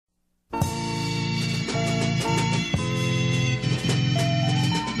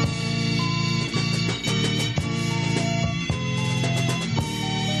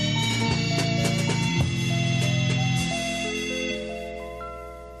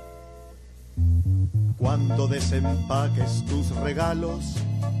Cuando desempaques tus regalos,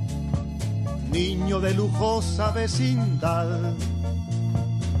 niño de lujosa vecindad,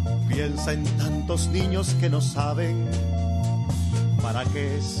 piensa en tantos niños que no saben para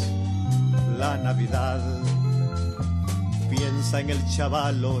qué es la Navidad. Piensa en el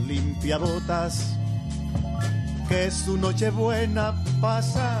chavalo limpiabotas, que su Nochebuena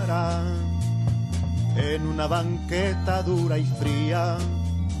pasará en una banqueta dura y fría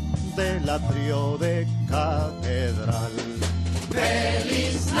del atrio de catedral.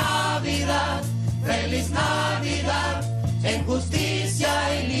 Feliz Navidad, en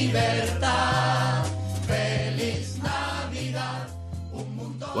justicia y libertad. Feliz Navidad.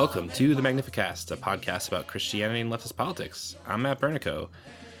 Welcome to the Magnificast, a podcast about Christianity and leftist politics. I'm Matt Bernico,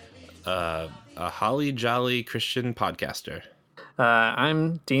 a holly jolly Christian podcaster.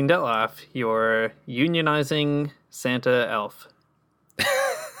 I'm Dean Detloff, your unionizing Santa elf.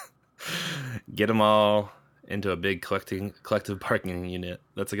 Get them all into a big collective bargaining unit.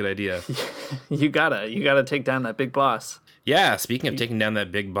 That's a good idea. You gotta take down that big boss. Yeah, speaking of taking down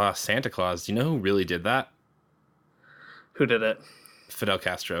that big boss Santa Claus, do you know who really did that? Who did it? Fidel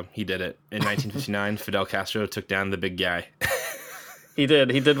Castro. He did it. In 1959, Fidel Castro took down the big guy. He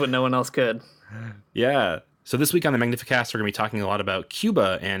did what no one else could. Yeah. So this week on the Magnificast, we're going to be talking a lot about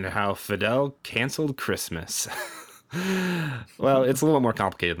Cuba and how Fidel canceled Christmas. Well, it's a little bit more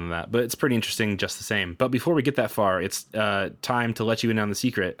complicated than that, but it's pretty interesting just the same. But before we get that far, it's time to let you in on the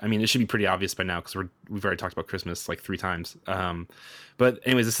secret. I mean, it should be pretty obvious by now because we've already talked about Christmas like 3 times. But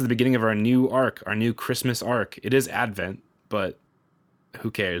anyways, this is the beginning of our new arc, our new Christmas arc. It is Advent, but who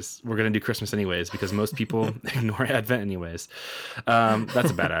cares? We're going to do Christmas anyways because most people ignore Advent anyways.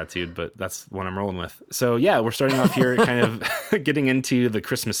 That's a bad attitude, but that's what I'm rolling with. So yeah, we're starting off here kind of getting into the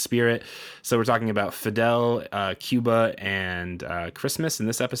Christmas spirit. So we're talking about Fidel, Cuba, and Christmas in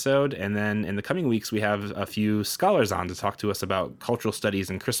this episode. And then in the coming weeks, we have a few scholars on to talk to us about cultural studies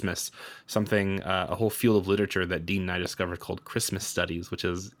and Christmas, something, a whole field of literature that Dean and I discovered called Christmas studies, which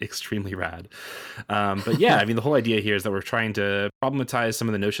is extremely rad. But yeah, I mean, the whole idea here is that we're trying to problematize some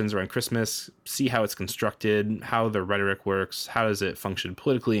of the notions around Christmas, see how it's constructed, how the rhetoric works, how does it function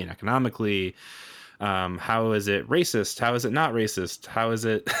politically and economically, how is it racist, how is it not racist, how is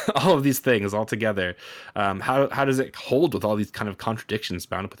it all of these things all together, how does it hold with all these kind of contradictions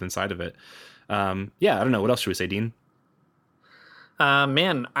bound up with inside of it. Yeah, I don't know, what else should we say, Dean?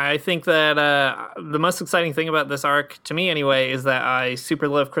 Man, I think that the most exciting thing about this arc, to me anyway, is that I super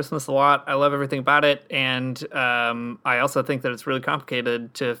love Christmas a lot. I love everything about it, and I also think that it's really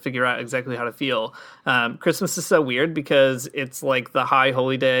complicated to figure out exactly how to feel. Christmas is so weird because it's like the high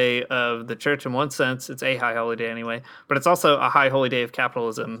holy day of the church in one sense. It's a high holy day anyway, but it's also a high holy day of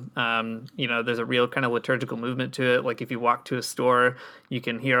capitalism. There's a real kind of liturgical movement to it. Like if you walk to a store, you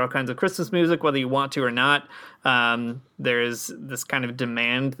can hear all kinds of Christmas music, whether you want to or not. There's this kind of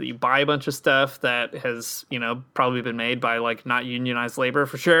demand that you buy a bunch of stuff that has, probably been made by like not unionized labor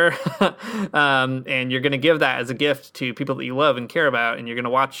for sure. And you're going to give that as a gift to people that you love and care about. And you're going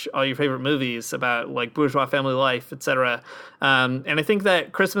to watch all your favorite movies about like bourgeois family life, etc. And I think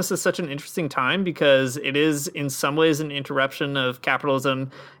that Christmas is such an interesting time because it is in some ways an interruption of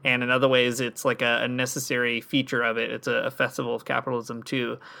capitalism. And in other ways, it's like a necessary feature of it. It's a festival of capitalism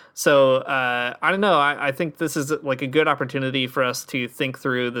too. So I don't know. I think this is like a good opportunity for us to think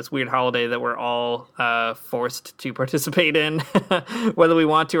through this weird holiday that we're all forced to participate in, whether we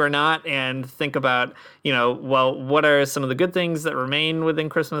want to or not, and think about, what are some of the good things that remain within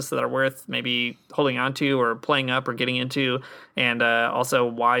Christmas that are worth maybe holding on to or playing up or getting into, and also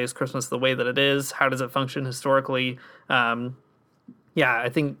why is Christmas the way that it is? How does it function historically? I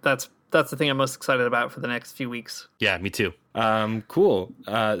think that's the thing I'm most excited about for the next few weeks. Yeah, me too. Cool.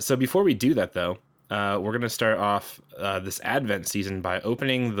 So before we do that, though, we're going to start off this Advent season by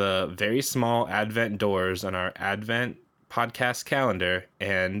opening the very small Advent doors on our Advent podcast calendar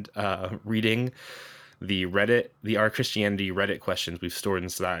and reading the Our Christianity Reddit questions we've stored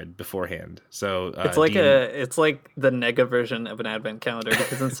inside beforehand. So it's like the nega version of an Advent calendar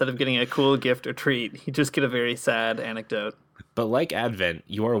because instead of getting a cool gift or treat, you just get a very sad anecdote. But like Advent,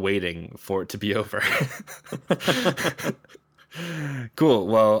 you are waiting for it to be over. Cool.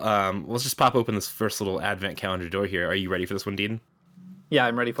 Well, let's just pop open this first little Advent calendar door here. Are you ready for this one, Dean? Yeah,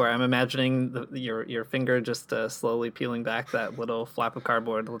 I'm ready for it. I'm imagining your finger just slowly peeling back that little flap of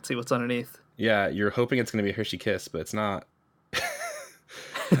cardboard. Let's see what's underneath. Yeah, you're hoping it's going to be a Hershey Kiss, but it's not.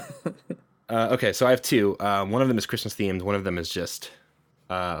 Okay, so I have 2. One of them is Christmas themed. One of them is just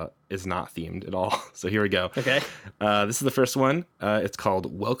is not themed at all. So here we go. Okay. This is the first one. It's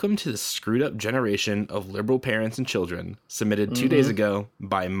called "Welcome to the Screwed Up Generation of Liberal Parents and Children," submitted 2 days ago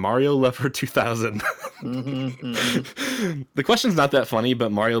by Mario Lover 2000. The question's not that funny,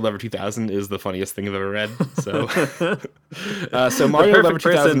 but Mario Lover 2000 is the funniest thing I've ever read. So, so Mario Lover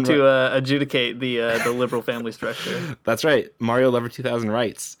 2000 to adjudicate the liberal family structure. That's right. Mario Lover 2000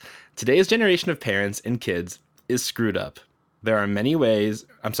 writes, "Today's generation of parents and kids is screwed up. There are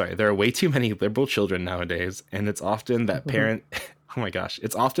way too many liberal children nowadays, and it's often that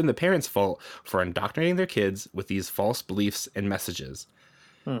it's often the parents' fault for indoctrinating their kids with these false beliefs and messages.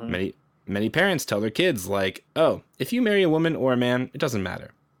 Many parents tell their kids, like, oh, if you marry a woman or a man, it doesn't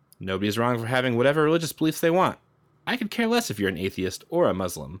matter. Nobody's wrong for having whatever religious beliefs they want. I could care less if you're an atheist or a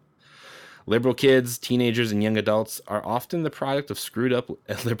Muslim. Liberal kids, teenagers, and young adults are often the product of screwed up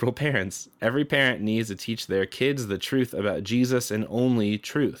liberal parents. Every parent needs to teach their kids the truth about Jesus and only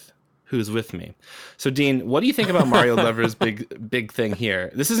truth. Who's with me?" So, Dean, what do you think about Mario Lover's big thing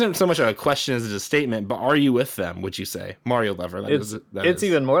here? This isn't so much a question as a statement, but are you with them, would you say? Mario Lover. It's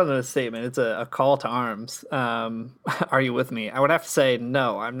even more than a statement. It's a call to arms. Are you with me? I would have to say,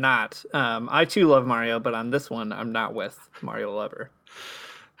 no, I'm not. I, too, love Mario, but on this one, I'm not with Mario Lover.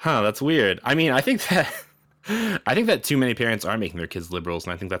 Huh, that's weird. I mean, I think that too many parents are making their kids liberals,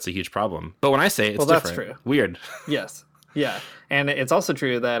 and I think that's a huge problem. But when I say it's different. That's true. Weird. Yes. Yeah. And it's also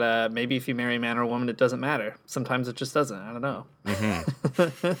true that maybe if you marry a man or a woman, it doesn't matter. Sometimes it just doesn't. I don't know.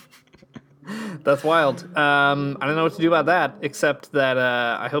 That's wild. I don't know what to do about that, except that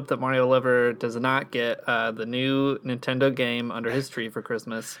I hope that Mario Lover does not get the new Nintendo game under his tree for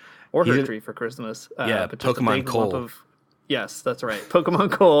Christmas, or her tree for Christmas. But Pokemon Coal. Yes, that's right.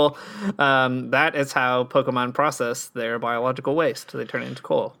 Pokemon coal. That is how Pokemon process their biological waste. They turn it into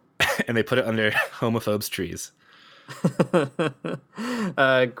coal. And they put it under homophobes' trees.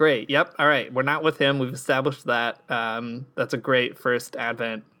 Great. Yep. All right. We're not with him. We've established that. That's a great first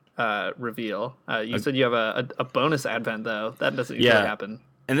Advent reveal. You said you have a bonus Advent, though. That doesn't usually happen.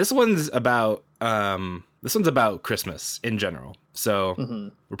 And this one's about Christmas in general.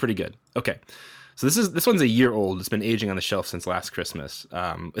 So we're pretty good. Okay. So this one's a year old. It's been aging on the shelf since last Christmas.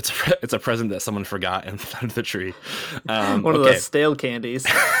 It's a present that someone forgot and under the tree. One of those stale candies.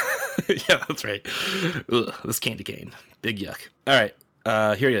 Yeah, that's right. Ugh, this candy cane, big yuck. All right,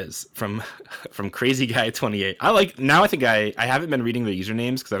 here it is from Crazy Guy 28. I think I haven't been reading their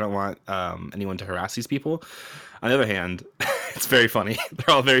usernames because I don't want anyone to harass these people. On the other hand, it's very funny.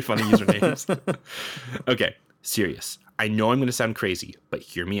 They're all very funny usernames. Okay, serious. I know I'm going to sound crazy, but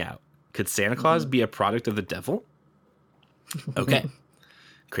hear me out. Could Santa Claus be a product of the devil? Okay.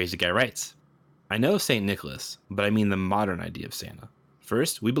 Crazy Guy writes, I know St. Nicholas, but I mean the modern idea of Santa.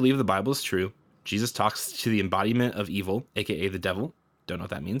 First, we believe the Bible is true. Jesus talks to the embodiment of evil, aka the devil. Don't know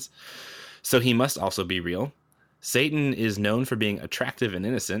what that means. So he must also be real. Satan is known for being attractive and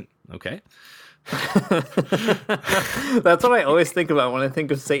innocent. Okay. That's what I always think about when I think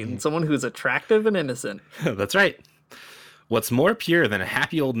of Satan. Someone who's attractive and innocent. That's right. What's more pure than a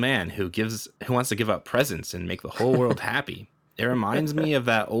happy old man who wants to give up presents and make the whole world happy? It reminds me of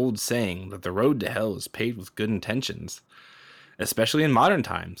that old saying that the road to hell is paved with good intentions. Especially in modern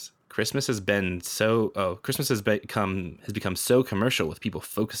times, Christmas has become so commercial, with people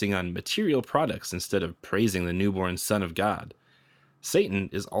focusing on material products instead of praising the newborn Son of God. Satan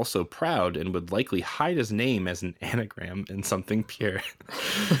is also proud and would likely hide his name as an anagram in something pure.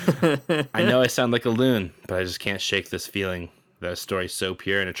 I know I sound like a loon, but I just can't shake this feeling that a story so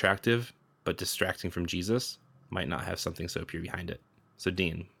pure and attractive, but distracting from Jesus, might not have something so pure behind it. So,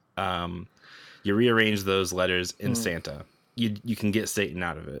 Dean, you rearrange those letters in Santa. You can get Satan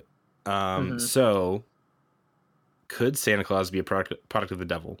out of it. So, could Santa Claus be a product of the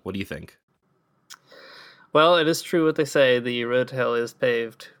devil? What do you think? Well, it is true what they say. The road to hell is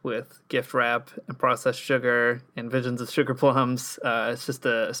paved with gift wrap and processed sugar and visions of sugar plums. It's just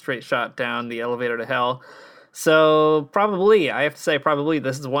a straight shot down the elevator to hell. So probably, I have to say probably,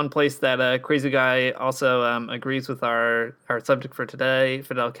 this is one place that Crazy Guy also agrees with our subject for today,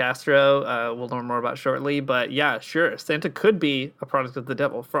 Fidel Castro. We'll learn more about shortly. But yeah, sure, Santa could be a product of the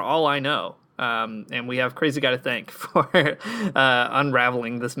devil, for all I know. And we have Crazy Guy to thank for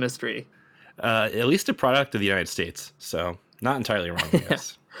unraveling this mystery. At least a product of the United States, so not entirely wrong, I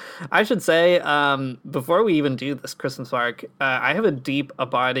guess. I should say, before we even do this Christmas arc, I have a deep,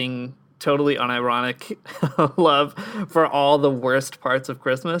 abiding, totally unironic love for all the worst parts of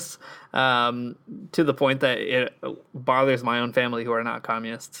Christmas, to the point that it bothers my own family who are not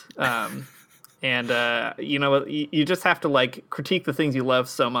communists. And you know, you just have to like critique the things you love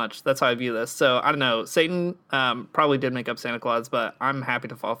so much. That's how I view this. So I don't know. Satan probably did make up Santa Claus, but I'm happy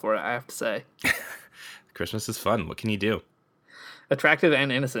to fall for it, I have to say. Christmas is fun. What can you do? Attractive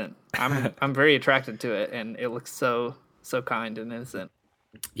and innocent. I'm very attracted to it, and it looks so kind and innocent.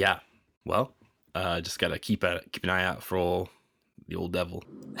 Yeah. Well, just gotta keep an eye out for the old devil.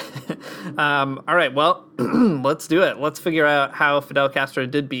 All right. Well, let's do it. Let's figure out how Fidel Castro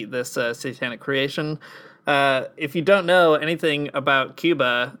did beat this satanic creation. If you don't know anything about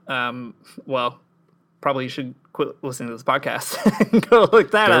Cuba, well, probably you should quit listening to this podcast and go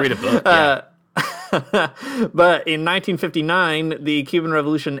look that up. Read a book. Yeah. But in 1959, the Cuban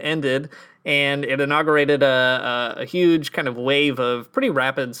Revolution ended, and it inaugurated a huge kind of wave of pretty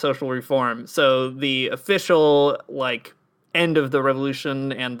rapid social reform. So the official end of the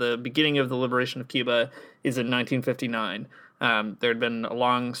revolution and the beginning of the liberation of Cuba is in 1959. There had been a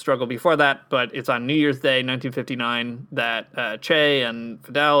long struggle before that, but it's on New Year's Day, 1959, that Che and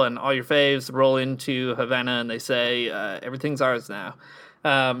Fidel and all your faves roll into Havana and they say, everything's ours now.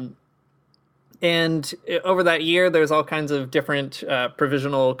 And over that year, there's all kinds of different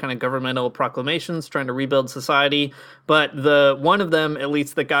provisional kind of governmental proclamations trying to rebuild society. But the one of them, at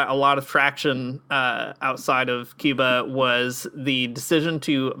least, that got a lot of traction outside of Cuba was the decision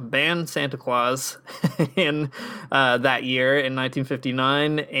to ban Santa Claus in that year in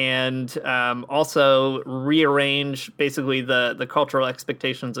 1959, and also rearrange basically the cultural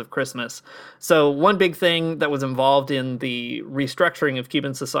expectations of Christmas. So one big thing that was involved in the restructuring of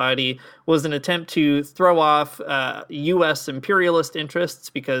Cuban society was an attempt to throw off U.S. imperialist interests,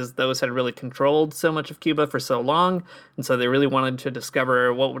 because those had really controlled so much of Cuba for so long. And so they really wanted to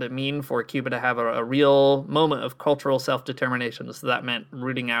discover what would it mean for Cuba to have a real moment of cultural self-determination. So that meant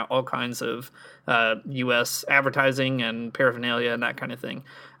rooting out all kinds of U.S. advertising and paraphernalia and that kind of thing.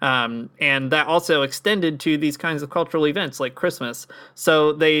 And that also extended to these kinds of cultural events like Christmas.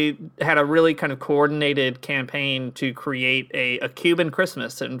 So they had a really kind of coordinated campaign to create a Cuban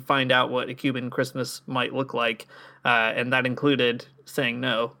Christmas and find out what a Cuban Christmas might look like. And that included saying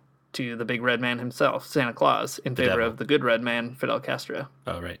no to the big red man himself, Santa Claus, in favor of the good red man, Fidel Castro.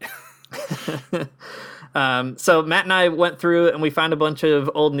 Oh, right. So Matt and I went through and we found a bunch of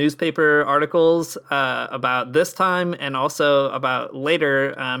old newspaper articles about this time and also about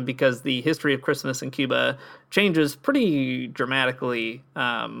later, because the history of Christmas in Cuba changes pretty dramatically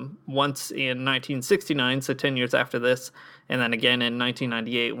once in 1969, so 10 years after this, and then again in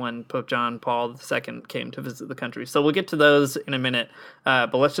 1998 when Pope John Paul II came to visit the country. So we'll get to those in a minute,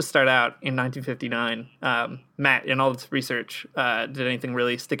 but let's just start out in 1959. Matt, in all this research, did anything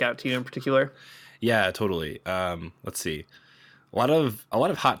really stick out to you in particular? Yeah, totally. Let's see. A lot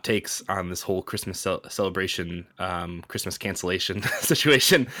of hot takes on this whole Christmas celebration, Christmas cancellation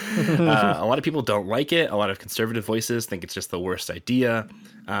situation. A lot of people don't like it. A lot of conservative voices think it's just the worst idea.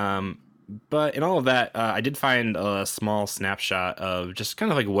 But in all of that, I did find a small snapshot of just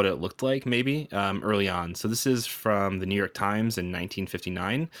kind of like what it looked like maybe early on. So this is from the New York Times in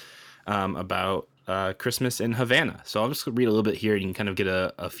 1959 about Christmas in Havana. So I'll just read a little bit here and you can kind of get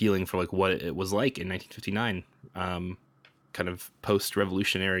a feeling for like what it was like in 1959, kind of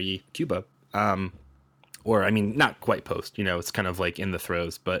post-revolutionary Cuba. Or, I mean, not quite post, it's kind of like in the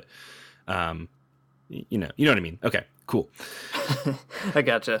throes, but, you know what I mean? Okay, cool. I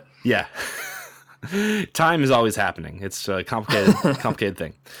gotcha. Yeah. Time is always happening. It's a complicated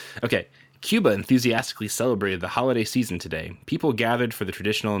thing. Okay. Cuba enthusiastically celebrated the holiday season today. People gathered for the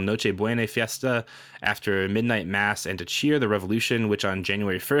traditional Noche Buena fiesta after midnight mass and to cheer the revolution, which on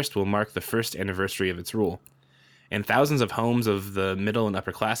January 1st will mark the first anniversary of its rule. In thousands of homes of the middle and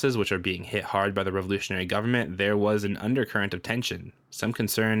upper classes, which are being hit hard by the revolutionary government, there was an undercurrent of tension. Some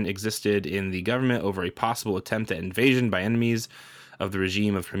concern existed in the government over a possible attempt at invasion by enemies of the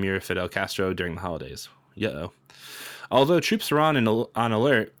regime of Premier Fidel Castro during the holidays. Uh-oh. Although troops were on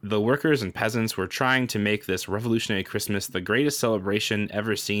alert, the workers and peasants were trying to make this revolutionary Christmas the greatest celebration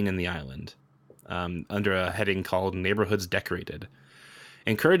ever seen in the island, under a heading called Neighborhoods Decorated.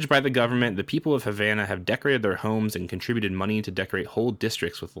 Encouraged by the government, the people of Havana have decorated their homes and contributed money to decorate whole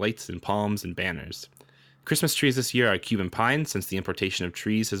districts with lights and palms and banners. Christmas trees this year are Cuban pine, since the importation of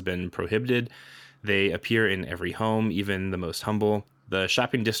trees has been prohibited. They appear in every home, even the most humble. The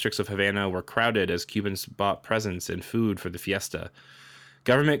shopping districts of Havana were crowded as Cubans bought presents and food for the fiesta.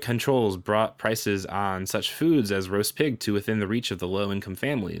 Government controls brought prices on such foods as roast pig to within the reach of the low-income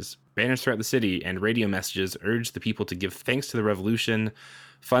families. Banners throughout the city and radio messages urged the people to give thanks to the revolution.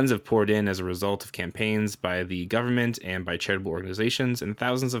 Funds have poured in as a result of campaigns by the government and by charitable organizations, and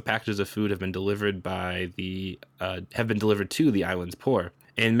thousands of packages of food have been delivered to the island's poor.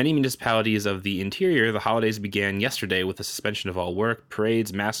 In many municipalities of the interior, the holidays began yesterday with the suspension of all work.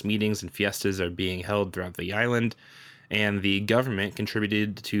 Parades, mass meetings, and fiestas are being held throughout the island, and the government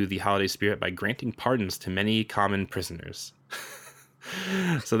contributed to the holiday spirit by granting pardons to many common prisoners.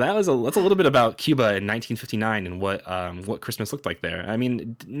 So that's a little bit about Cuba in 1959 and what Christmas looked like there. I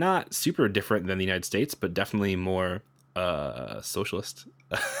mean, not super different than the United States, but definitely more socialist.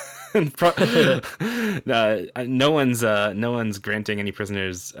 No one's granting any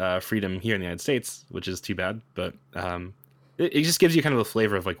prisoners freedom here in the United States, which is too bad. But it just gives you kind of a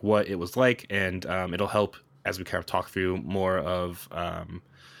flavor of like what it was like, and it'll help as we kind of talk through more of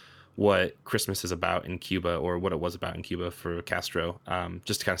what Christmas is about in Cuba, or what it was about in Cuba for Castro,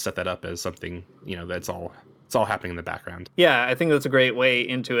 just to kind of set that up as something, that's all happening in the background. Yeah, I think that's a great way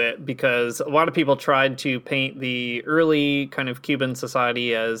into it, because a lot of people tried to paint the early kind of Cuban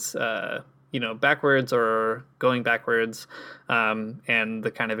society as, backwards or going backwards, and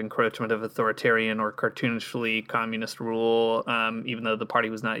the kind of encroachment of authoritarian or cartoonishly communist rule, even though the party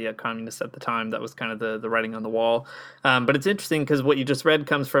was not yet communist at the time. That was kind of the writing on the wall. But it's interesting because what you just read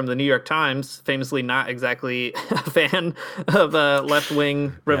comes from the New York Times, famously not exactly a fan of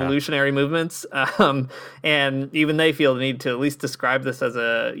left-wing revolutionary movements. And even they feel the need to at least describe this as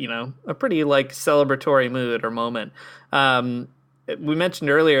a pretty like celebratory mood or moment. We mentioned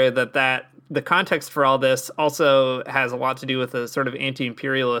earlier that the context for all this also has a lot to do with a sort of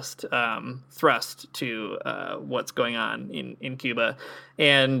anti-imperialist thrust to what's going on in Cuba.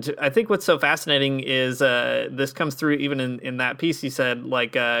 And I think what's so fascinating is this comes through even in that piece. You said,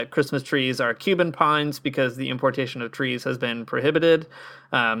 like, Christmas trees are Cuban pines because the importation of trees has been prohibited.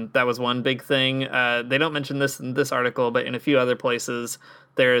 That was one big thing. They don't mention this in this article, but in a few other places,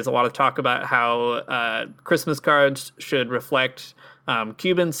 there is a lot of talk about how Christmas cards should reflect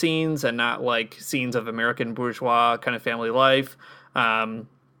Cuban scenes and not like scenes of American bourgeois kind of family life.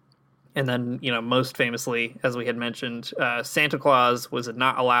 And then, most famously, as we had mentioned, Santa Claus was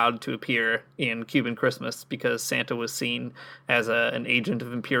not allowed to appear in Cuban Christmas because Santa was seen as an agent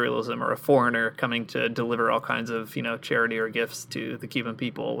of imperialism or a foreigner coming to deliver all kinds of, charity or gifts to the Cuban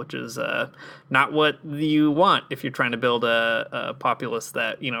people, which is not what you want if you're trying to build a populace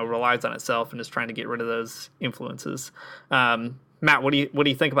that, relies on itself and is trying to get rid of those influences. Matt, what do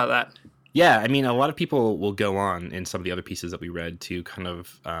you think about that? Yeah, I mean, a lot of people will go on in some of the other pieces that we read to kind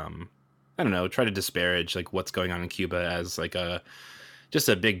of, try to disparage like what's going on in Cuba as like just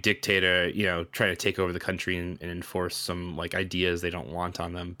a big dictator, trying to take over the country and enforce some like ideas they don't want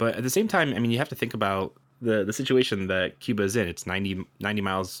on them. But at the same time, I mean, you have to think about the situation that Cuba is in. It's 90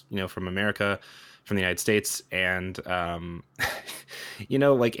 miles, from America, from the United States. And,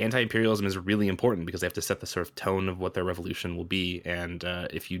 like anti-imperialism is really important because they have to set the sort of tone of what their revolution will be. And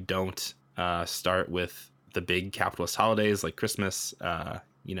if you don't start with the big capitalist holidays like Christmas,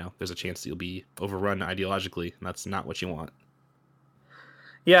 there's a chance that you'll be overrun ideologically, and that's not what you want.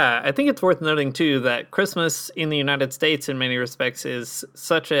 Yeah, I think it's worth noting, too, that Christmas in the United States, in many respects, is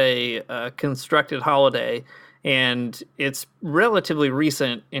such a constructed holiday, and it's relatively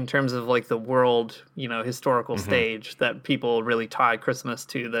recent in terms of, like, the world, historical stage, that people really tie Christmas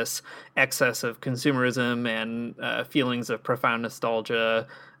to this excess of consumerism and feelings of profound nostalgia,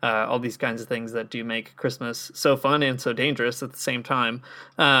 all these kinds of things that do make Christmas so fun and so dangerous at the same time.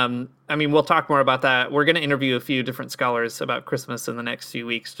 We'll talk more about that. We're going to interview a few different scholars about Christmas in the next few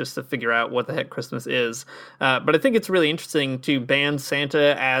weeks just to figure out what the heck Christmas is. But I think it's really interesting to ban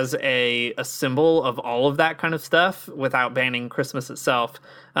Santa as a symbol of all of that kind of stuff without banning Christmas itself.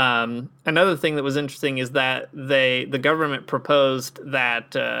 Another thing that was interesting is that the government proposed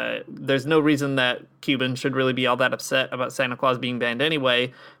that there's no reason that Cubans should really be all that upset about Santa Claus being banned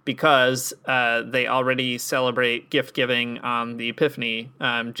anyway, because they already celebrate gift giving on the Epiphany,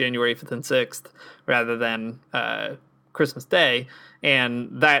 January 5th and 6th, rather than Christmas Day. And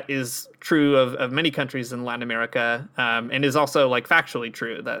that is true of many countries in Latin America, and is also like factually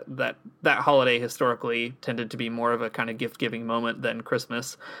true that holiday historically tended to be more of a kind of gift-giving moment than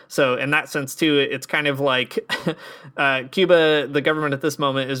Christmas. So in that sense, too, it's kind of like Cuba, the government at this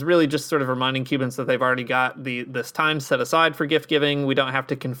moment is really just sort of reminding Cubans that they've already got this time set aside for gift-giving. We don't have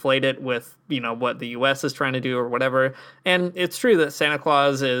to conflate it with, what the U.S. is trying to do or whatever. And it's true that Santa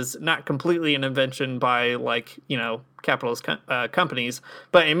Claus is not completely an invention by, capitalist companies,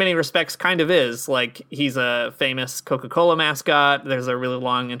 but in many respects kind of is. Like, he's a famous Coca-Cola mascot. There's a really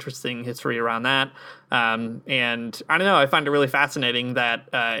long, interesting history around that. And I don't know, I find it really fascinating that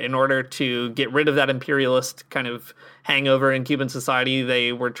in order to get rid of that imperialist kind of hangover in Cuban society,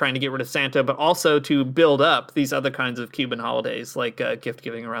 they were trying to get rid of Santa, but also to build up these other kinds of Cuban holidays, like gift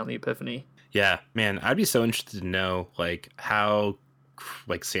giving around the Epiphany. Yeah, man, I'd be so interested to know, like, how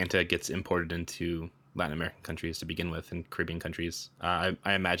like Santa gets imported into Latin American countries to begin with and Caribbean countries? I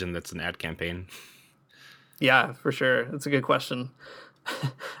imagine that's an ad campaign. Yeah, for sure. That's a good question.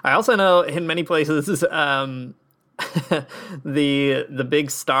 I also know in many places, the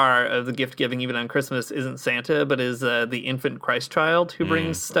big star of the gift giving, even on Christmas, isn't Santa, but is the infant Christ child who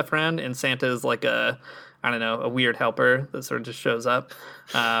brings stuff around. And Santa is like a weird helper that sort of just shows up.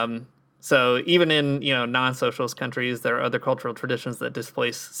 So even in non-socialist countries, there are other cultural traditions that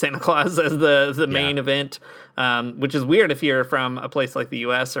displace Santa Claus as the main event, which is weird if you're from a place like the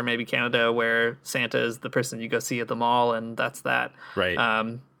U.S. or maybe Canada, where Santa is the person you go see at the mall, and that's that. Right.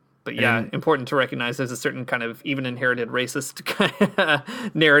 But yeah, important to recognize there's a certain kind of even inherited racist kind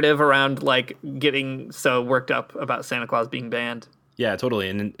of narrative around like getting so worked up about Santa Claus being banned. Yeah, totally.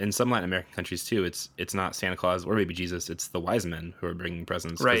 And in some Latin American countries too, it's not Santa Claus or maybe Jesus, it's the wise men who are bringing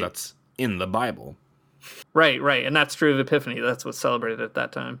presents, because that's in the Bible. Right. And that's true of Epiphany. That's what's celebrated at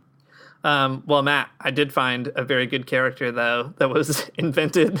that time. Well, Matt, I did find a very good character, though, that was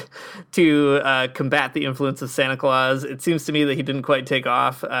invented to combat the influence of Santa Claus. It seems to me that he didn't quite take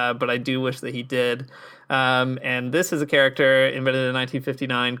off, but I do wish that he did. And this is a character invented in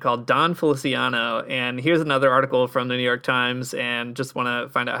 1959 called Don Feliciano. And here's another article from the New York Times, and just want to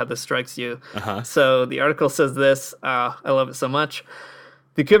find out how this strikes you. So the article says this. I love it so much.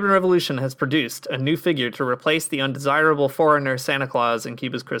 The Cuban Revolution has produced a new figure to replace the undesirable foreigner Santa Claus in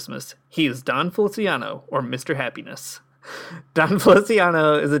Cuba's Christmas. He is Don Feliciano, or Mr. Happiness. Don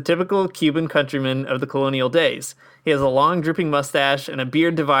Feliciano is a typical Cuban countryman of the colonial days. He has a long, drooping mustache and a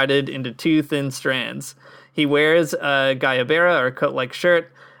beard divided into two thin strands. He wears a gallabera, or coat-like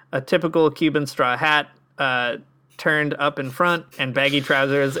shirt, a typical Cuban straw hat, turned up in front, and baggy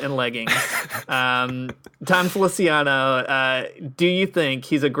trousers and leggings. Don Feliciano, do you think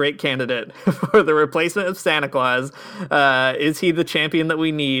he's a great candidate for the replacement of Santa Claus? Is he the champion that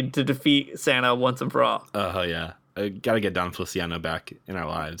we need to defeat Santa once and for all? Oh, yeah. Got to get Don Feliciano back in our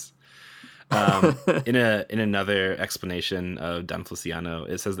lives. In another explanation of Don Feliciano,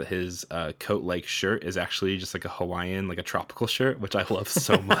 it says that his coat-like shirt is actually just like a Hawaiian, like a tropical shirt, which I love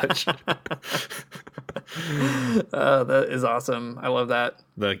so much. Oh, that is awesome. I love that.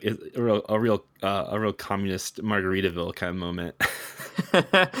 Like a real communist Margaritaville kind of moment.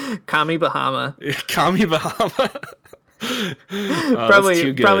 Commie Bahama. Commie Bahama.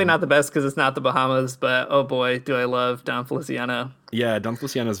 Probably not the best because it's not the Bahamas, but oh boy, do I love Don Feliciano. Yeah, Don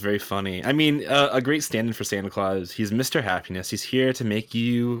Feliciano is very funny. I mean, a great stand-in for Santa Claus. He's Mr. Happiness. He's here to make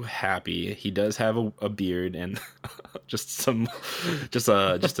you happy. He does have a beard and just a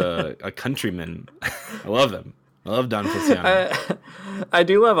countryman. I love him. I love Don Feliciano. I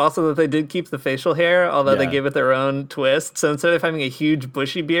do love also that they did keep the facial hair, although they gave it their own twist. So instead of having a huge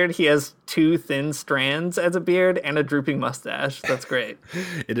bushy beard, he has two thin strands as a beard and a drooping mustache. That's great.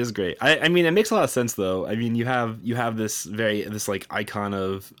 It is great. I mean, it makes a lot of sense though. I mean, you have this like icon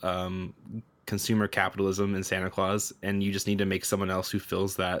of consumer capitalism in Santa Claus, and you just need to make someone else who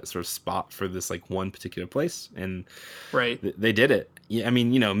fills that sort of spot for this like one particular place, and they did it. Yeah, I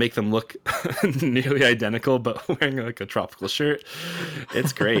mean, make them look nearly identical, but wearing like a tropical shirt.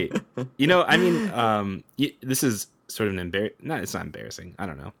 It's great. I mean, this is sort of it's not embarrassing. I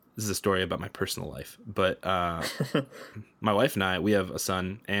don't know. This is a story about my personal life, but my wife and I, we have a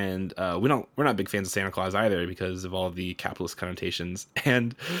son, and we're not big fans of Santa Claus either because of all the capitalist connotations.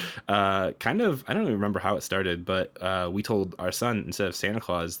 And I don't even remember how it started, but we told our son, instead of Santa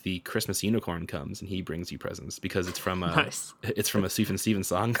Claus, the Christmas unicorn comes and he brings you presents, because it's from it's from a Sufjan Stevens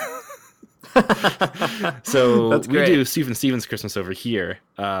song. So we do Sufjan Stevens Christmas over here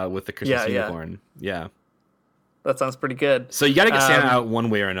with the Christmas unicorn. Yeah. That sounds pretty good. So you got to get Santa out one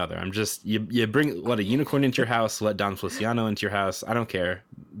way or another. I'm just you let a unicorn into your house, let Don Feliciano into your house. I don't care.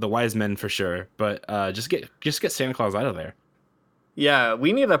 The wise men for sure, but just get Santa Claus out of there. Yeah,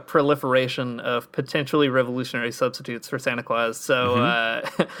 we need a proliferation of potentially revolutionary substitutes for Santa Claus. So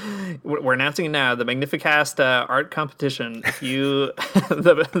we're announcing it now. The Magnificast art competition. If you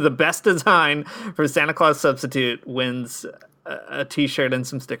the best design for Santa Claus substitute wins a T-shirt and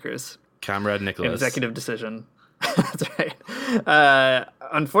some stickers. Comrade Nicholas. Executive decision. That's right.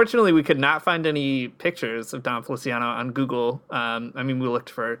 Unfortunately, we could not find any pictures of Don Feliciano on Google. I mean, we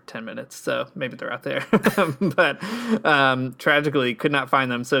looked for 10 minutes, so maybe they're out there. But tragically, could not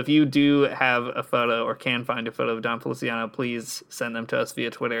find them. So if you do have a photo or can find a photo of Don Feliciano, please send them to us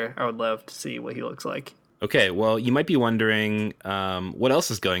via Twitter. I would love to see what he looks like. Okay, well, you might be wondering what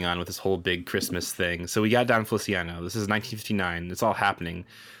else is going on with this whole big Christmas thing. So we got Don Feliciano. This is 1959. It's all happening.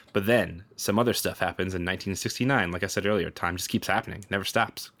 But then some other stuff happens in 1969. Like I said earlier, time just keeps happening. Never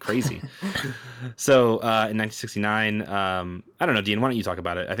stops. Crazy. So in 1969, I don't know, Dean, why don't you talk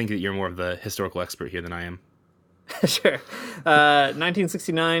about it? I think that you're more of the historical expert here than I am. Sure.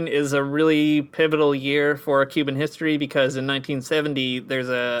 1969 is a really pivotal year for Cuban history because in 1970, there's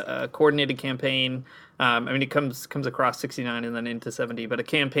a coordinated campaign. It comes across 69 and then into 70, but a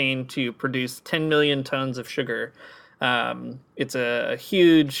campaign to produce 10 million tons of sugar. It's a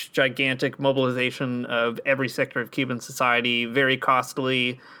huge, gigantic mobilization of every sector of Cuban society, very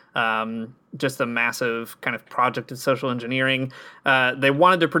costly, just a massive kind of project of social engineering. They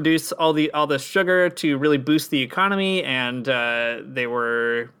wanted to produce all this sugar to really boost the economy, and they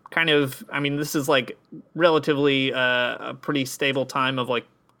were kind of, this is like relatively a pretty stable time of like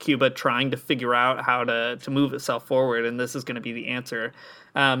Cuba trying to figure out how to move itself forward, and this is going to be the answer.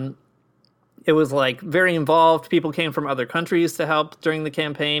 It was like very involved. People came from other countries to help during the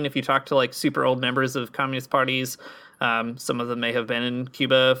campaign. If you talk to like super old members of communist parties, some of them may have been in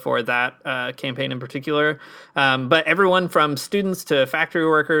Cuba for that campaign in particular. But everyone from students to factory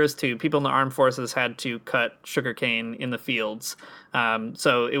workers to people in the armed forces had to cut sugarcane in the fields.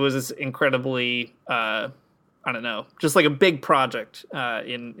 So it was this incredibly, just like a big project.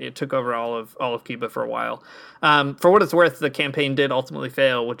 It took over all of Cuba for a while. For what it's worth, the campaign did ultimately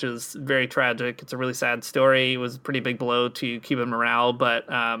fail, which is very tragic. It's a really sad story. It was a pretty big blow to Cuban morale, but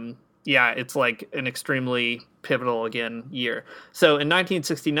it's like an extremely pivotal year. So in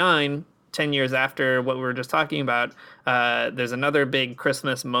 1969, 10 years after what we were just talking about, there's another big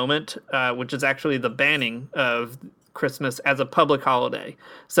Christmas moment, which is actually the banning of Christmas as a public holiday.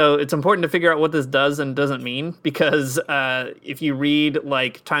 So it's important to figure out what this does and doesn't mean, because if you read,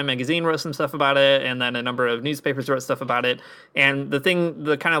 like, Time magazine wrote some stuff about it, and then a number of newspapers wrote stuff about it, and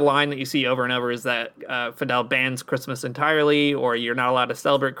the kind of line that you see over and over is that Fidel bans Christmas entirely, or you're not allowed to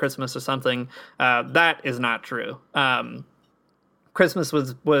celebrate Christmas or something. That is not true. Christmas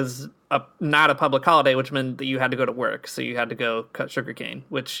was not a public holiday, which meant that you had to go to work. So you had to go cut sugarcane,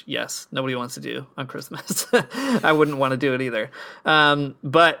 which, yes, nobody wants to do on Christmas. I wouldn't want to do it either.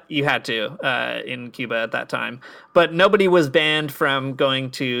 But you had to in Cuba at that time. But nobody was banned from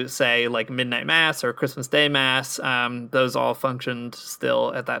going to, say, like midnight mass or Christmas Day mass. Those all functioned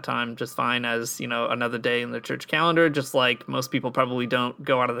still at that time just fine as, another day in the church calendar, just like most people probably don't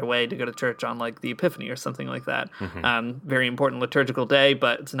go out of their way to go to church on like the Epiphany or something like that. Mm-hmm. Very important liturgical day,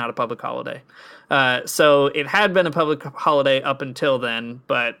 but it's not a public holiday. So it had been a public holiday up until then,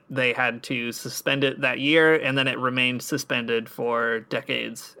 but they had to suspend it that year, and then it remained suspended for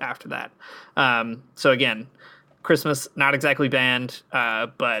decades after that. So again, Christmas not exactly banned,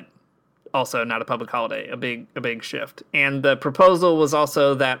 but also not a public holiday, a big shift. And the proposal was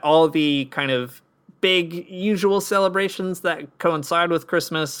also that all the kind of big usual celebrations that coincide with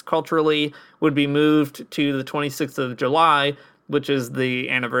Christmas culturally would be moved to the 26th of July, which is the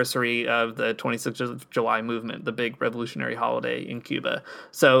anniversary of the 26th of July movement, the big revolutionary holiday in Cuba.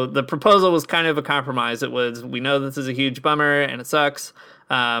 So the proposal was kind of a compromise. It was, we know this is a huge bummer and it sucks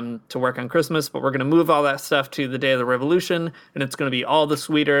to work on Christmas, but we're going to move all that stuff to the day of the revolution, and it's going to be all the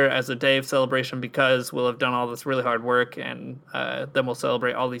sweeter as a day of celebration because we'll have done all this really hard work, and then we'll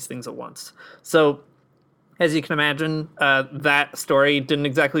celebrate all these things at once. So as you can imagine, that story didn't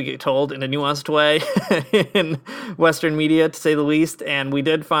exactly get told in a nuanced way in Western media, to say the least. And we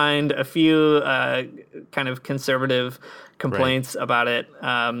did find a few kind of conservative complaints about it.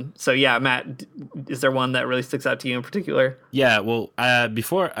 So yeah, Matt, is there one that really sticks out to you in particular? Yeah, well, I want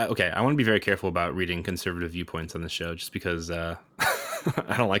to be very careful about reading conservative viewpoints on the show, just because I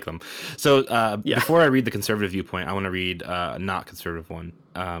don't like them. So before I read the conservative viewpoint, I want to read a not conservative one.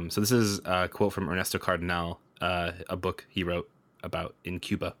 So this is a quote from Ernesto Cardenal, a book he wrote about in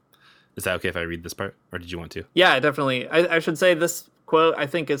Cuba. Is that okay if I read this part, or did you want to? Yeah, definitely. I should say this quote, I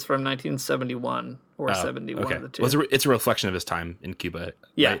think, is from 1971 or 71, okay. Of the two. Well, it's a reflection of his time in Cuba.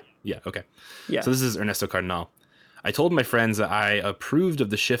 Yeah. Right? Yeah, okay. Yeah. So this is Ernesto Cardenal. I told my friends that I approved of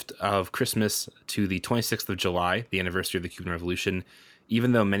the shift of Christmas to the 26th of July, the anniversary of the Cuban Revolution,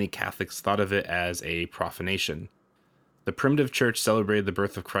 even though many Catholics thought of it as a profanation. The primitive church celebrated the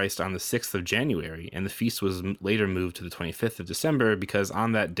birth of Christ on the 6th of January, and the feast was later moved to the 25th of December because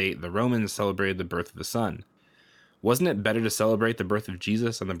on that date the Romans celebrated the birth of the sun. Wasn't it better to celebrate the birth of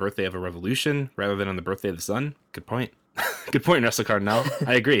Jesus on the birthday of a revolution rather than on the birthday of the sun? Good point. Good point, Ernesto Cardinal.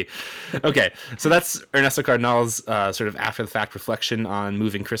 I agree. Okay, so that's Ernesto Cardinal's sort of after-the-fact reflection on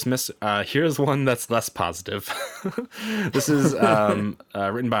moving Christmas. Here's one that's less positive. This is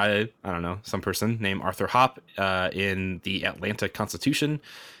written by, I don't know, some person named Arthur Hoppe in the Atlanta Constitution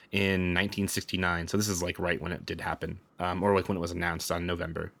in 1969. So this is like right when it did happen, or like when it was announced in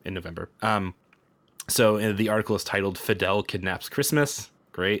November. So the article is titled "Fidel Kidnaps Christmas."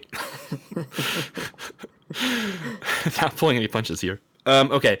 Great. Not pulling any punches here.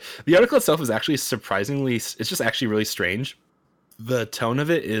 Okay, the article itself is actually surprisingly, it's just actually really strange. The tone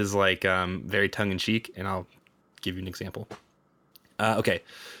of it is like very tongue-in-cheek, and I'll give you an example. Okay,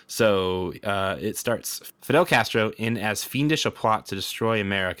 so it starts. Fidel Castro, in as fiendish a plot to destroy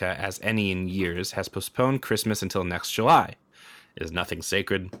America as any in years, has postponed Christmas until next July. It is nothing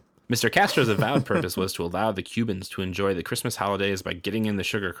sacred. Mr. Castro's avowed purpose was to allow the Cubans to enjoy the Christmas holidays by getting in the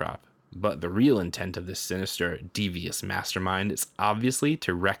sugar crop. But the real intent of this sinister, devious mastermind is obviously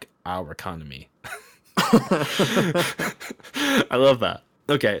to wreck our economy. I love that.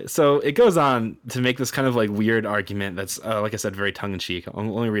 Okay, so it goes on to make this kind of like weird argument that's, like I said, very tongue-in-cheek. I'll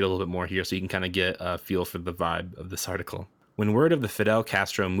only read a little bit more here so you can kind of get a feel for the vibe of this article. When word of the Fidel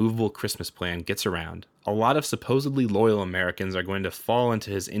Castro movable Christmas plan gets around, a lot of supposedly loyal Americans are going to fall into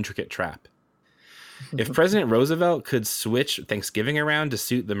his intricate trap. If President Roosevelt could switch Thanksgiving around to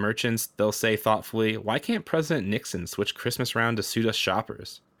suit the merchants, they'll say thoughtfully, why can't President Nixon switch Christmas around to suit us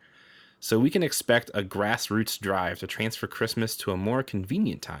shoppers? So we can expect a grassroots drive to transfer Christmas to a more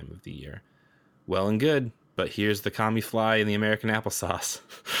convenient time of the year. Well and good, but here's the commie fly in the American applesauce.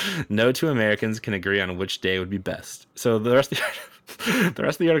 No two Americans can agree on which day would be best. So the rest of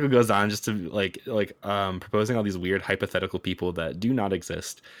the article goes on just to proposing all these weird hypothetical people that do not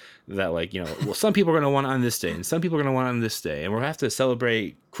exist. That well, some people are going to want it on this day, and some people are going to want it on this day, and we'll have to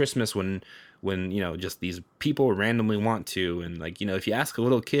celebrate Christmas when just these people randomly want to, and if you ask a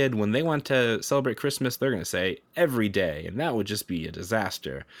little kid when they want to celebrate Christmas, they're going to say every day, and that would just be a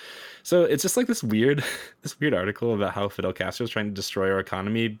disaster. So it's just like this weird article about how Fidel Castro is trying to destroy our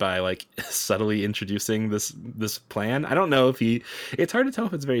economy by subtly introducing this plan. I don't know if it's hard to tell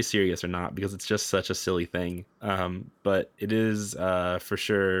if it's very serious or not because it's just such a silly thing. But it is for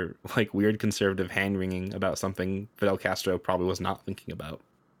sure weird conservative hand-wringing about something Fidel Castro probably was not thinking about.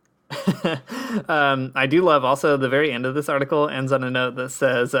 I do love also the very end of this article ends on a note that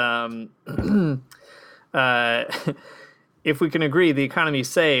says, if we can agree the economy's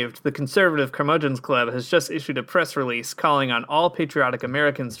saved, the conservative Curmudgeons Club has just issued a press release calling on all patriotic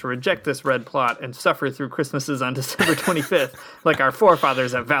Americans to reject this red plot and suffer through Christmases on December 25th, like our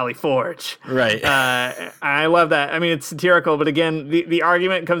forefathers at Valley Forge. Right. I love that. I mean, it's satirical, but again, the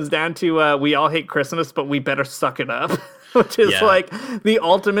argument comes down to we all hate Christmas, but we better suck it up. Which is the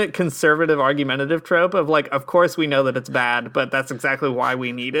ultimate conservative argumentative trope of of course we know that it's bad, but that's exactly why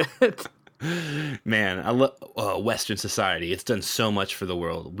we need it. Man, I love Western society. It's done so much for the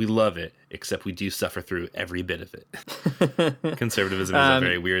world. We love it, except we do suffer through every bit of it. Conservatism is a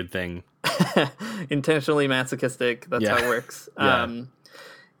very weird thing. Intentionally masochistic. That's how it works. Yeah.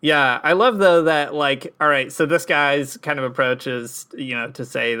 Yeah, I love, though, that, all right, so this guy's kind of approach is, to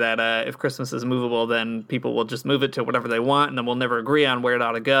say that if Christmas is movable, then people will just move it to whatever they want, and then we'll never agree on where it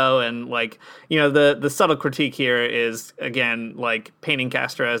ought to go. And, the subtle critique here is, again, painting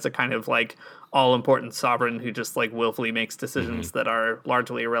Castro as a kind of, all-important sovereign who just, willfully makes decisions that are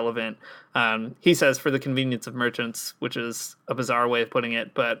largely irrelevant. He says for the convenience of merchants, which is a bizarre way of putting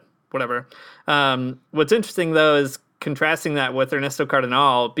it, but whatever. What's interesting, though, is contrasting that with Ernesto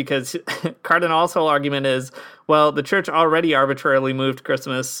Cardinal, because Cardinal's whole argument is, well, the church already arbitrarily moved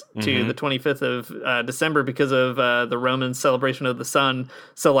Christmas to the 25th of December because of the Roman celebration of the sun.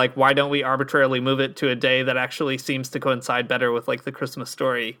 So, why don't we arbitrarily move it to a day that actually seems to coincide better with, the Christmas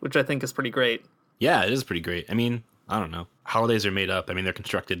story, which I think is pretty great. Yeah, it is pretty great. I mean, I don't know. Holidays are made up. I mean, they're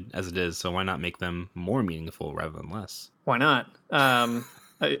constructed as it is, so why not make them more meaningful rather than less? Why not?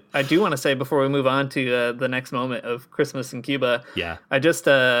 I do want to say before we move on to the next moment of Christmas in Cuba. Yeah. I did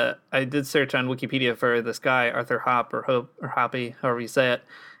search on Wikipedia for this guy, Arthur Hoppe or Hoppe, however you say it.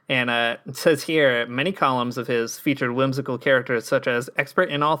 And it says here, many columns of his featured whimsical characters such as expert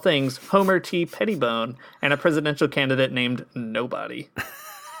in all things Homer T. Pettibone and a presidential candidate named Nobody.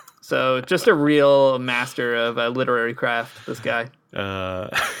 So just a real master of literary craft, this guy. I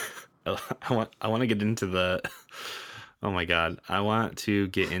want to get into the... Oh my God. I want to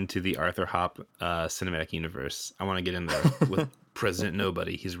get into the Arthur Hoppe cinematic universe. I want to get in there with President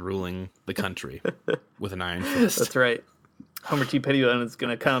Nobody. He's ruling the country with an iron fist. That's right. Homer T. Pettibone is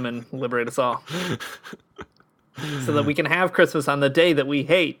going to come and liberate us all. So that we can have Christmas on the day that we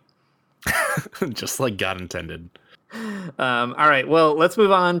hate. Just like God intended. All right, well, let's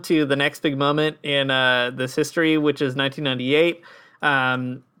move on to the next big moment in this history, which is 1998.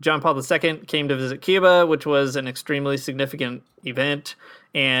 John Paul II came to visit Cuba, which was an extremely significant event,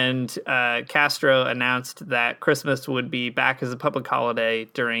 and Castro announced that Christmas would be back as a public holiday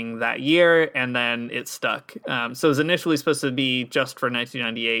during that year, and then it stuck. So it was initially supposed to be just for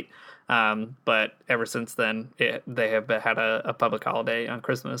 1998, but ever since then, they have had a public holiday on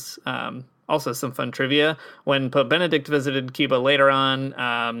Christmas. Also, some fun trivia. When Pope Benedict visited Cuba later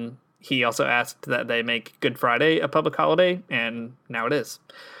on, he also asked that they make Good Friday a public holiday, and now it is.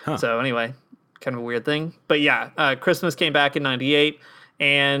 Huh. So anyway, kind of a weird thing. But yeah, Christmas came back in 98,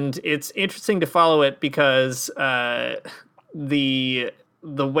 and it's interesting to follow it because the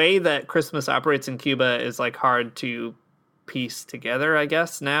way that Christmas operates in Cuba is like hard to piece together, I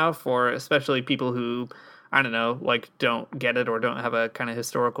guess, now, for especially people who, I don't know, like don't get it or don't have a kind of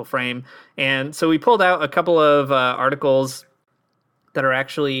historical frame. And so we pulled out a couple of articles that are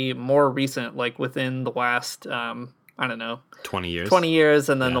actually more recent, like within the last, I don't know, 20 years. 20 years,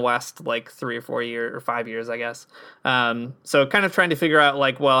 and then the last like 3 or 4 years or 5 years, I guess. So kind of trying to figure out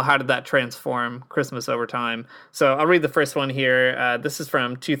like, well, how did that transform Christmas over time? So I'll read the first one here. This is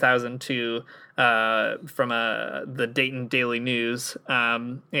from 2002, from the Dayton Daily News.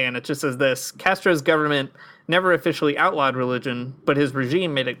 And it just says this: Castro's government never officially outlawed religion, but his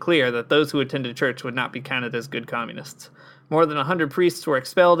regime made it clear that those who attended church would not be counted as good communists. More than 100 priests were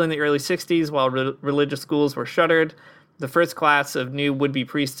expelled in the early 60s while religious schools were shuttered. The first class of new would-be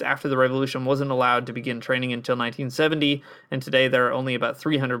priests after the revolution wasn't allowed to begin training until 1970, and today there are only about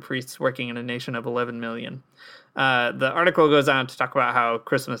 300 priests working in a nation of 11 million. The article goes on to talk about how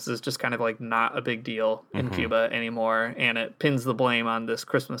Christmas is just kind of like not a big deal in Cuba anymore, and it pins the blame on this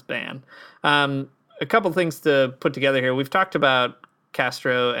Christmas ban. A couple things to put together here. We've talked about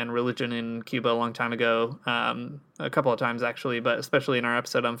Castro and religion in Cuba a long time ago, a couple of times actually, but especially in our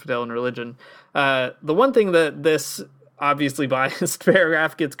episode on Fidel and religion. The one thing that this obviously biased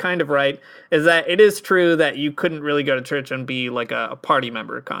paragraph gets kind of right is that it is true that you couldn't really go to church and be like a party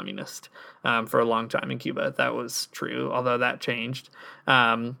member communist for a long time in Cuba. That was true, although that changed.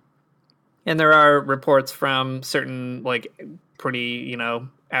 And there are reports from certain like pretty,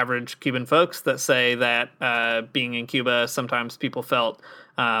 average Cuban folks that say that being in Cuba, sometimes people felt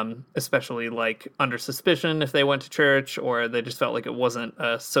especially like under suspicion if they went to church, or they just felt like it wasn't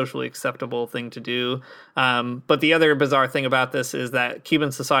a socially acceptable thing to do. But the other bizarre thing about this is that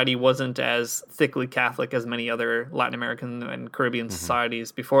Cuban society wasn't as thickly Catholic as many other Latin American and Caribbean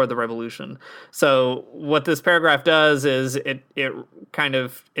societies before the revolution. So what this paragraph does is it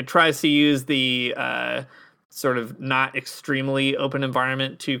tries to use the sort of not extremely open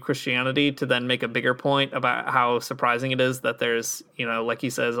environment to Christianity to then make a bigger point about how surprising it is that there's, like he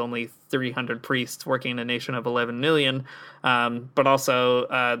says, only 300 priests working in a nation of 11 million. But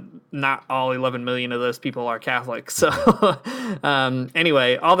also not all 11 million of those people are Catholic. So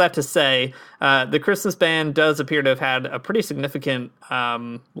anyway, all that to say, the Christmas ban does appear to have had a pretty significant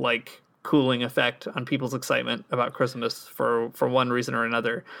cooling effect on people's excitement about Christmas for one reason or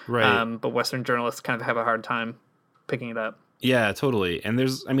another. Right. But Western journalists kind of have a hard time picking it up. Yeah, totally. And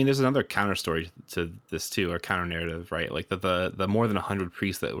there's another counter story to this too, or counter narrative, right? Like the more than 100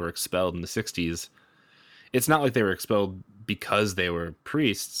 priests that were expelled in the 60s, it's not like they were expelled because they were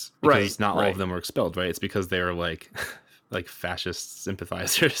priests, because not all of them were expelled, right? It's because they were like fascist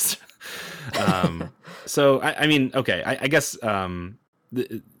sympathizers. So I guess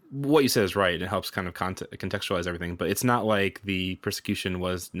what you said is right. It helps kind of contextualize everything, but it's not like the persecution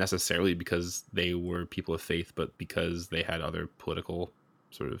was necessarily because they were people of faith, but because they had other political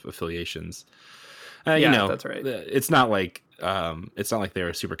sort of affiliations. That's right. It's not like they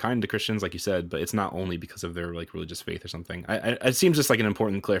were super kind to Christians, like you said, but it's not only because of their like religious faith or something. It seems just like an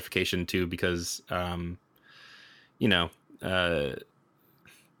important clarification too, because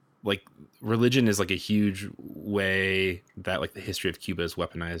like religion is like a huge way that like the history of Cuba is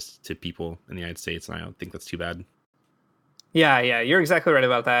weaponized to people in the United States, and I don't think that's too bad. Yeah, you're exactly right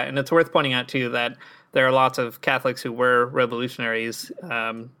about that. And it's worth pointing out too that there are lots of Catholics who were revolutionaries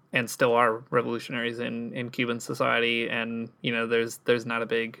and still are revolutionaries in Cuban society, and there's not a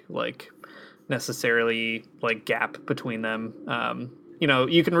big necessarily gap between them.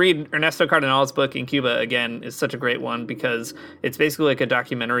 You can read Ernesto Cardenal's book In Cuba, again, is such a great one because it's basically like a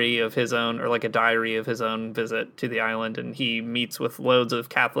documentary of his own, or like a diary of his own visit to the island. And he meets with loads of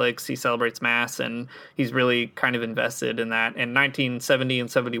Catholics. He celebrates Mass, and he's really kind of invested in that. In 1970 and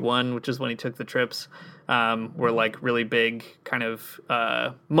 71, which is when he took the trips, were like really big kind of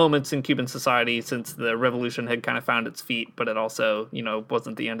moments in Cuban society since the revolution had kind of found its feet, but it also,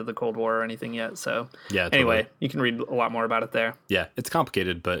 wasn't the end of the Cold War or anything yet. So yeah, anyway, totally. you can read a lot more about it there. Yeah, it's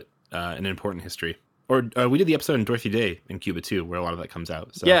complicated, but an important history. Or we did the episode in Dorothy Day in Cuba too, where a lot of that comes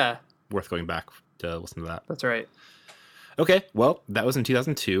out. So yeah, worth going back to listen to that. that's right. Okay, well, that was in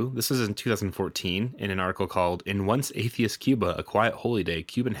 2002. This was in 2014 in an article called "In Once Atheist Cuba, A Quiet Holy Day,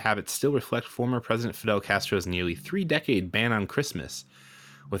 Cuban Habits Still Reflect Former President Fidel Castro's Nearly 3-Decade Ban on Christmas,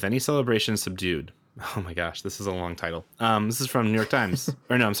 with Any Celebration Subdued." Oh my gosh, this is a long title. This is from New York Times.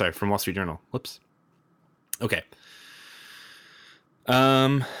 Or no, I'm sorry, from Wall Street Journal. Whoops. Okay.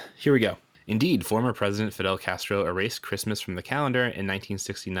 Here we go. Indeed, former President Fidel Castro erased Christmas from the calendar in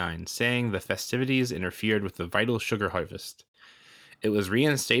 1969, saying the festivities interfered with the vital sugar harvest. It was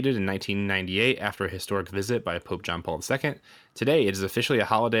reinstated in 1998 after a historic visit by Pope John Paul II. Today, it is officially a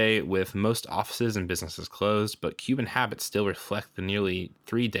holiday with most offices and businesses closed, but Cuban habits still reflect the nearly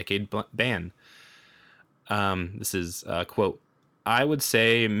 3-decade ban. This is, quote, "I would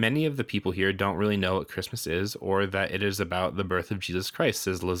say many of the people here don't really know what Christmas is or that it is about the birth of Jesus Christ,"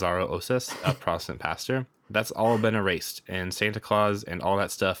 says Lazaro Osas, a Protestant pastor. "That's all been erased. And Santa Claus and all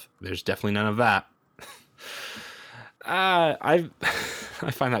that stuff, there's definitely none of that." I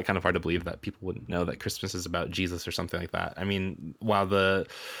find that kind of hard to believe that people wouldn't know that Christmas is about Jesus or something like that. I mean, while the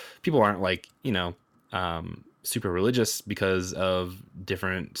people aren't like, super religious because of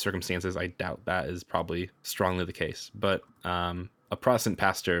different circumstances, I doubt that is probably strongly the case. But a Protestant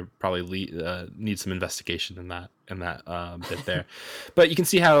pastor probably needs some investigation in that bit there. But you can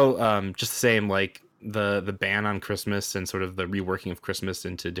see how just the same, like the ban on Christmas and sort of the reworking of Christmas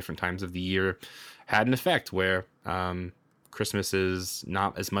into different times of the year had an effect where Christmas is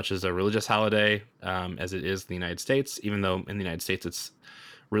not as much as a religious holiday as it is in the United States, even though in the United States it's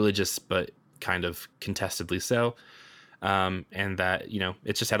religious, but kind of contestedly so. And that,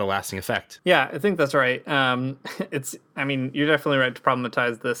 it's just had a lasting effect. Yeah, I think that's right. You're definitely right to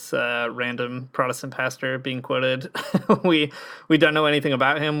problematize this random Protestant pastor being quoted. We don't know anything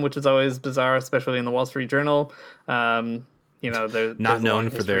about him, which is always bizarre, especially in the Wall Street Journal. They're not known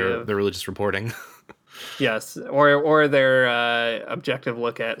for their religious reporting. Yes, or their objective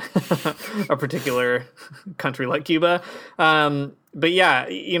look at a particular country like Cuba. But yeah,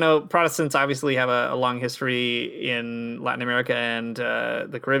 Protestants obviously have a long history in Latin America and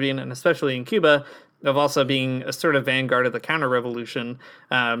the Caribbean, and especially in Cuba, of also being a sort of vanguard of the counter-revolution.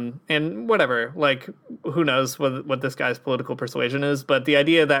 And whatever, like, who knows what this guy's political persuasion is, but the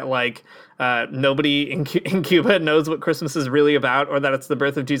idea that, like, nobody in Cuba knows what Christmas is really about, or that it's the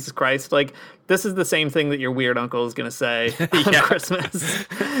birth of Jesus Christ, like, this is the same thing that your weird uncle is going to say on Christmas.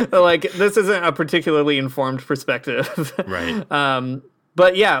 Like, this isn't a particularly informed perspective. Right.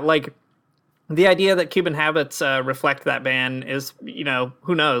 But yeah, like, the idea that Cuban habits reflect that ban is,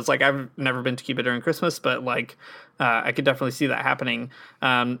 who knows? Like, I've never been to Cuba during Christmas, but, like, I could definitely see that happening.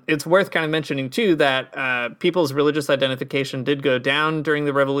 It's worth kind of mentioning, too, that people's religious identification did go down during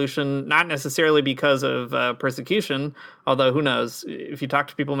the revolution, not necessarily because of persecution, although who knows? If you talk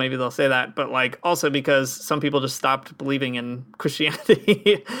to people, maybe they'll say that, but, like, also because some people just stopped believing in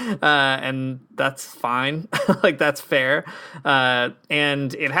Christianity, and that's fine. Like, that's fair.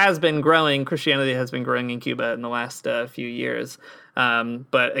 And it has been growing. Christianity has been growing in Cuba in the last few years.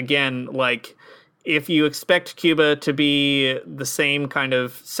 But again, like, if you expect Cuba to be the same kind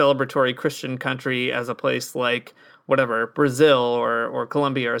of celebratory Christian country as a place like, whatever, Brazil or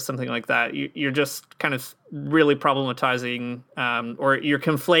Colombia or something like that, you're just kind of really problematizing, or you're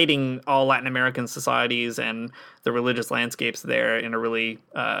conflating all Latin American societies and the religious landscapes there in a really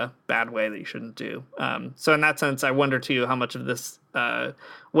bad way that you shouldn't do. So in that sense, I wonder, too, how much of this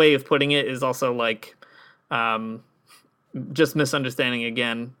way of putting it is also like just misunderstanding,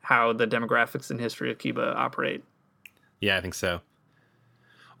 again, how the demographics and history of Cuba operate. Yeah, I think so.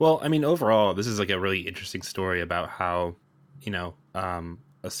 Well, I mean, overall, this is like a really interesting story about how,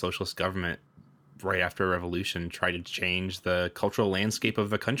 a socialist government right after a revolution tried to change the cultural landscape of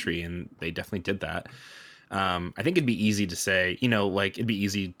the country, and they definitely did that. I think it'd be easy to say, it'd be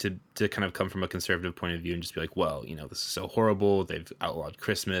easy to kind of come from a conservative point of view and just be like, well, this is so horrible. They've outlawed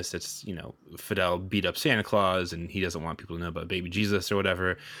Christmas. It's, Fidel beat up Santa Claus and he doesn't want people to know about baby Jesus or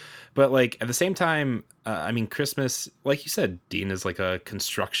whatever. But like at the same time, Christmas, like you said, Dean, is like a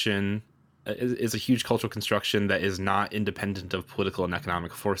construction, is a huge cultural construction that is not independent of political and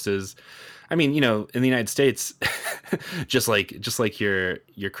economic forces. I mean, in the United States, just like your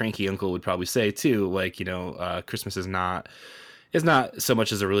cranky uncle would probably say too, like, Christmas is not It's not so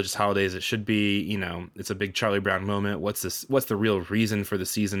much as a religious holiday as it should be. You know, it's a big Charlie Brown moment. What's the real reason for the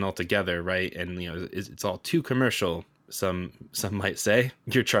season altogether, right? And, you know, it's all too commercial. Some might say,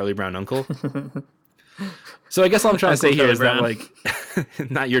 your Charlie Brown uncle. So I guess all I'm trying to say here is that, like,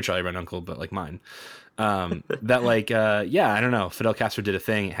 not your Charlie Brown uncle, but like mine. That, like, yeah, I don't know. Fidel Castro did a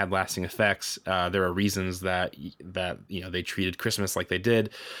thing. It had lasting effects. There are reasons that, you know, they treated Christmas like they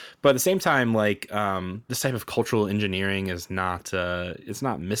did. But at the same time, like, this type of cultural engineering is not, it's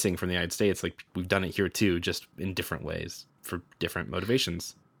not missing from the United States. Like, we've done it here too, just in different ways for different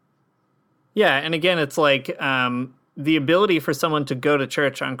motivations. Yeah. And again, it's like, the ability for someone to go to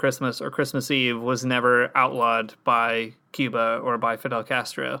church on Christmas or Christmas Eve was never outlawed by Cuba or by Fidel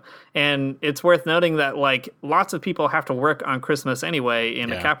Castro. And it's worth noting that, like, lots of people have to work on Christmas anyway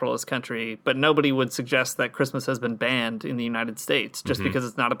in a capitalist country, but nobody would suggest that Christmas has been banned in the United States just because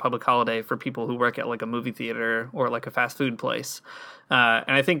it's not a public holiday for people who work at, like, a movie theater or, like, a fast food place.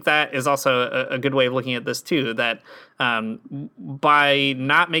 And I think that is also a good way of looking at this too, that by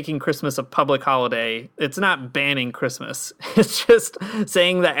not making Christmas a public holiday, it's not banning Christmas. It's just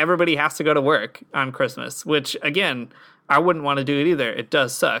saying that everybody has to go to work on Christmas, which, again, I wouldn't want to do it either. It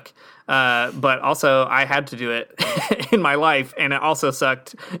does suck. But also, I had to do it in my life, and it also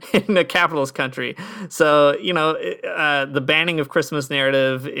sucked in a capitalist country. So, you know, the banning of Christmas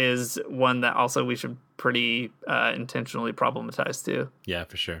narrative is one that also we should pretty intentionally problematize too. Yeah,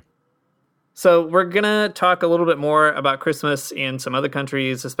 for sure. So we're going to talk a little bit more about Christmas in some other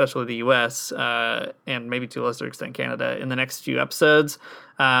countries, especially the U.S., and maybe to a lesser extent Canada, in the next few episodes.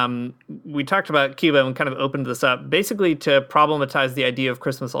 We talked about Cuba and kind of opened this up basically to problematize the idea of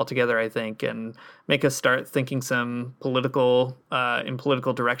Christmas altogether, I think, and make us start thinking some political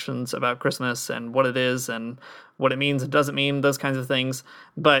directions about Christmas and what it is and what it means and doesn't mean, those kinds of things.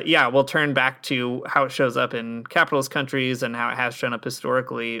 But yeah, we'll turn back to how it shows up in capitalist countries and how it has shown up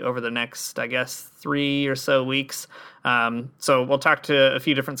historically over the next, I guess, 3 or so weeks. So we'll talk to a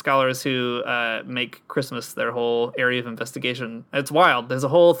few different scholars who make Christmas their whole area of investigation. It's wild. There's a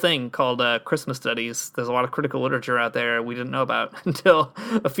whole thing called Christmas studies. There's a lot of critical literature out there we didn't know about until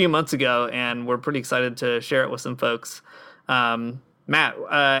a few months ago, and we're pretty excited to share it with some folks. Matt,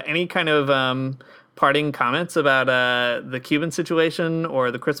 any kind of parting comments about the Cuban situation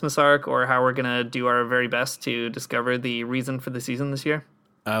or the Christmas arc, or how we're going to do our very best to discover the reason for the season this year?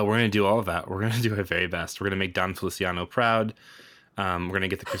 We're going to do all of that. We're going to do our very best. We're going to make Don Feliciano proud. We're going to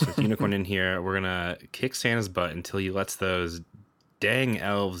get the Christmas unicorn in here. We're going to kick Santa's butt until he lets those dang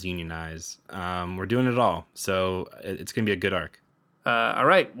elves unionize. We're doing it all. So it's going to be a good arc. All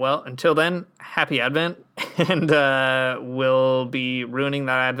right. Well, until then, happy Advent. And we'll be ruining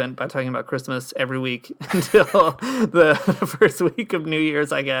that Advent by talking about Christmas every week until the first week of New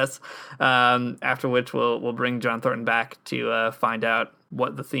Year's, I guess. After which we'll bring John Thornton back to find out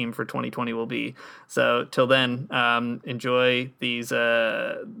what the theme for 2020 will be. So till then, enjoy these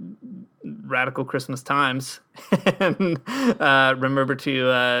radical Christmas times. And remember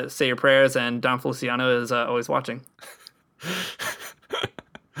to say your prayers, and Don Feliciano is always watching.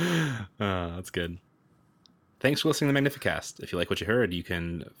 That's good. Thanks for listening to the Magnificast. If you like what you heard, you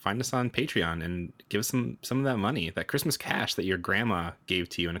can find us on Patreon and give us some of that money, that Christmas cash that your grandma gave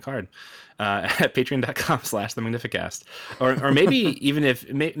to you in a card, at patreon.com/the Magnificast. Or maybe even if,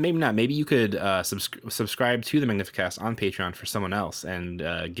 maybe not, maybe you could subscribe to the Magnificast on Patreon for someone else and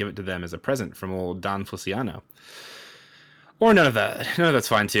give it to them as a present from old Don Feliciano. Or none of that. None of that's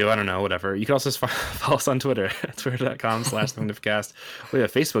fine too. I don't know, whatever. You can also follow us on Twitter at twitter.com/Magnificast. We have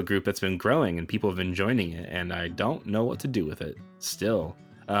a Facebook group that's been growing and people have been joining it, and I don't know what to do with it still.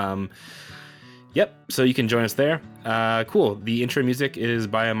 Yep, so you can join us there. Cool. The intro music is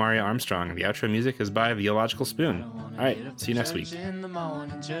by Amaria Armstrong. The outro music is by The Illogical Spoon. All right, see you next week. Church in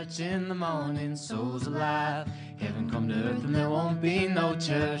the morning, souls alive. Heaven come to earth and there won't be no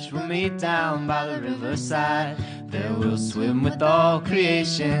church. We'll meet down by the riverside. There we'll swim with all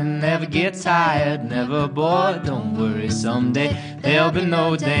creation. Never get tired, never bored. Don't worry, someday there'll be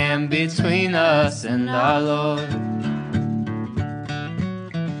no dam between us and our Lord.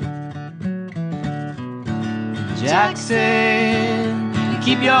 Jackson,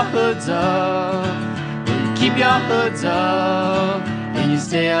 keep your hoods up. Keep your hoods up and you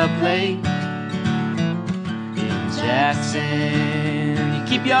stay up late. In Jackson, you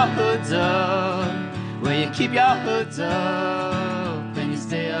keep your hoods up. Well, you keep your hoods up and you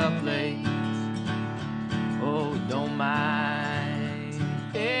stay up late. Oh, don't mind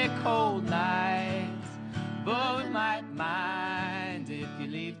a cold night, but we might mind if you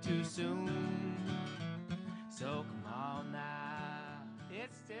leave too soon. So come on now,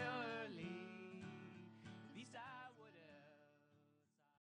 it's still